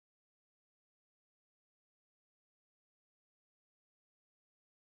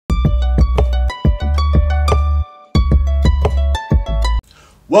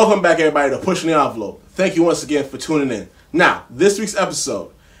Welcome back, everybody, to Pushing the Envelope. Thank you once again for tuning in. Now, this week's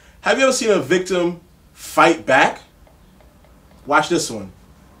episode. Have you ever seen a victim fight back? Watch this one.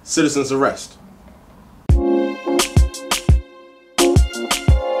 Citizen's arrest. Are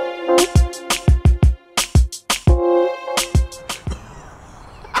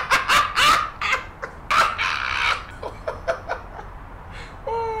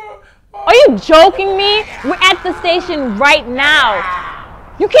you joking me? We're at the station right now.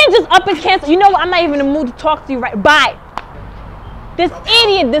 You can't just up and cancel. You know what? I'm not even in the mood to talk to you right. Bye. This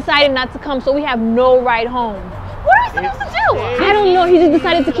idiot decided not to come, so we have no ride home. What are we supposed to do? I don't know. He just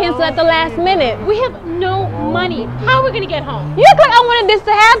decided to cancel at the last minute. We have no money. How are we going to get home? You act like I wanted this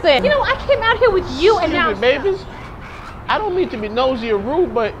to happen. You know, I came out here with you and now... Excuse me, babies. I don't mean to be nosy or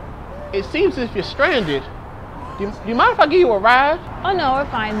rude, but it seems as if you're stranded. Do you mind if I give you a ride? Oh, no, we're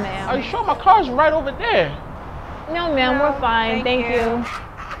fine, ma'am. Are you sure? My car's right over there. No, ma'am, we're fine. Thank you.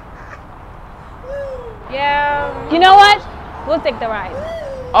 Yeah. You know what? We'll take the ride.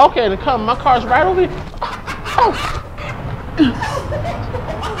 Okay, then come. My car's right over here. Oh.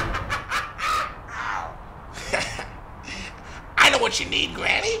 I know what you need,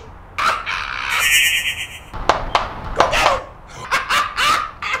 Granny.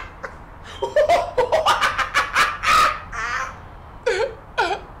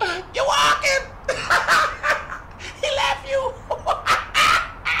 You're walking. He left you.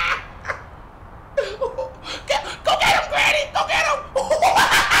 Go get him, Granny. Go get him.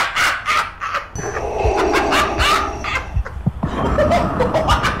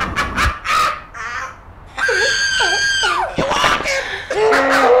 You're walking.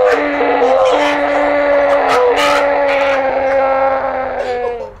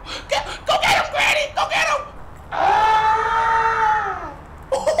 Go get him, Granny. Go get him.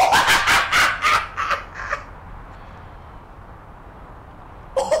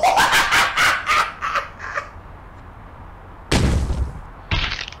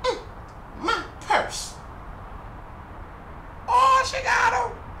 My purse. Oh, she got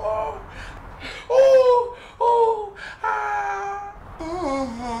him.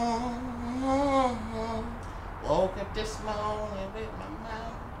 Woke up this morning.